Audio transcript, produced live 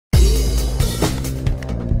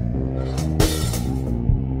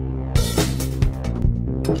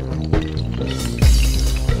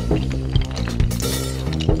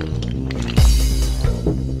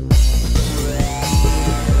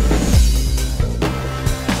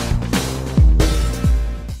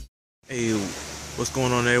What's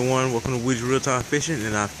going on, everyone? Welcome to Woody's Real Time Fishing,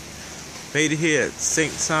 and I made it here at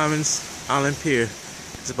St. Simon's Island Pier.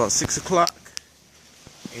 It's about 6 o'clock,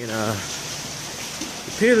 and the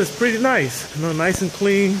pier is pretty nice. You know, nice and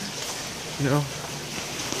clean. You know,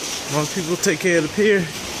 most people take care of the pier.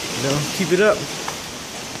 You know, keep it up.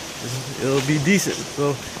 It'll be decent.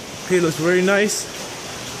 So, the pier looks very nice.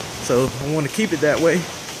 So I want to keep it that way.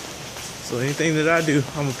 So anything that I do,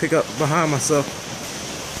 I'm gonna pick up behind myself.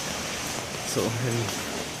 So,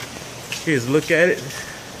 and here's a look at it.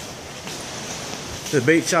 The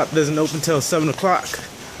bait shop doesn't open till 7 o'clock.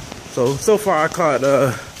 So far I caught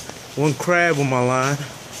one crab on my line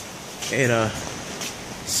and a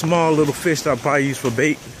small little fish that I'll probably use for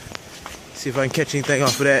bait. See if I can catch anything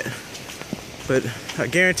off of that. But I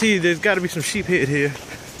guarantee you there's got to be some sheephead here.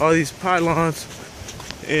 All these pylons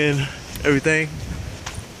and everything.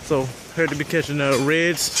 So heard to be catching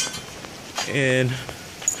reds and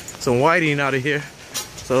some whiting out of here.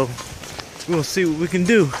 So we're gonna see what we can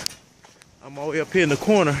do. I'm all the way up here in the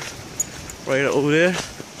corner, right over there.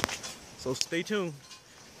 So stay tuned.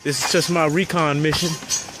 This is just my recon mission.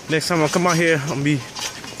 Next time I come out here, I'm gonna be,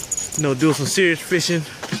 you know, doing some serious fishing,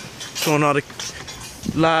 showing all the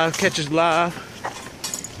live catches live.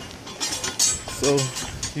 So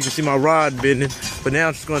you can see my rod bending. But now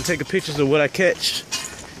I'm just gonna take a pictures of what I catch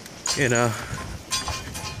and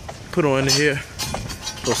put on here.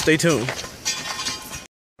 So stay tuned.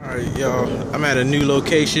 Alright, y'all, I'm at a new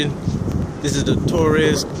location. This is the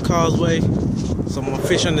Torres Causeway. So I'm gonna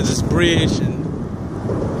fish under this bridge and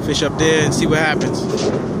fish up there and see what happens.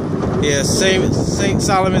 Yeah, St.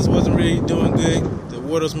 Solomon's wasn't really doing good. The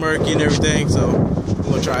water's murky and everything, so I'm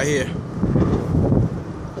gonna try here.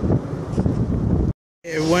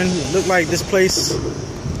 Hey everyone, it looked like this place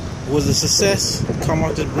was a success. Come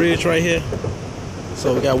off the bridge right here.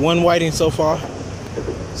 So we got one whiting so far.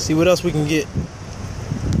 See what else we can get.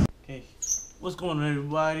 Okay, what's going on,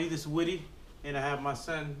 everybody? This is Woody, and I have my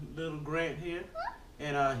son, little Grant, here,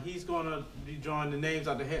 and he's gonna be drawing the names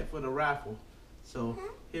out the hat for the raffle. So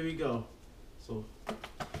here we go. So we're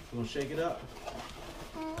gonna shake it up.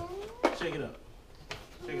 Shake it up.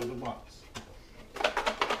 Shake up the box.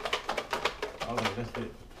 All right, that's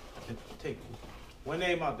it. Take one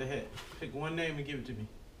name out the hat. Pick one name and give it to me.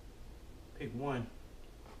 Pick one.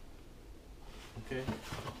 Okay,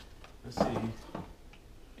 let's see.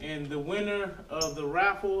 And the winner of the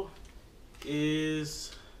raffle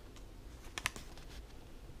is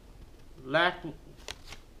Lakeen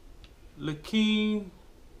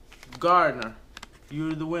Gardner.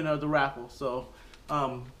 You're the winner of the raffle. So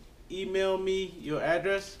email me your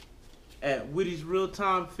address at Woody's Real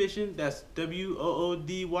Time Fishing. That's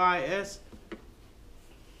WOODYS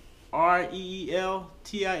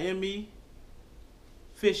REELTIME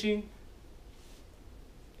Fishing.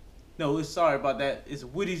 No, it's sorry about that. It's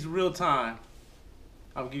Woody's Real Time.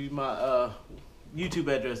 I'll give you my YouTube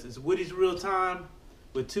address. It's Woody's Real Time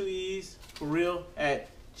with 2 E's for real at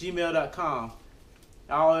gmail.com.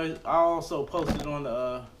 I'll also post it on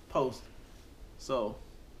the post. So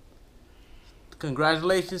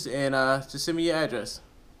congratulations, and just send me your address.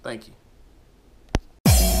 Thank you.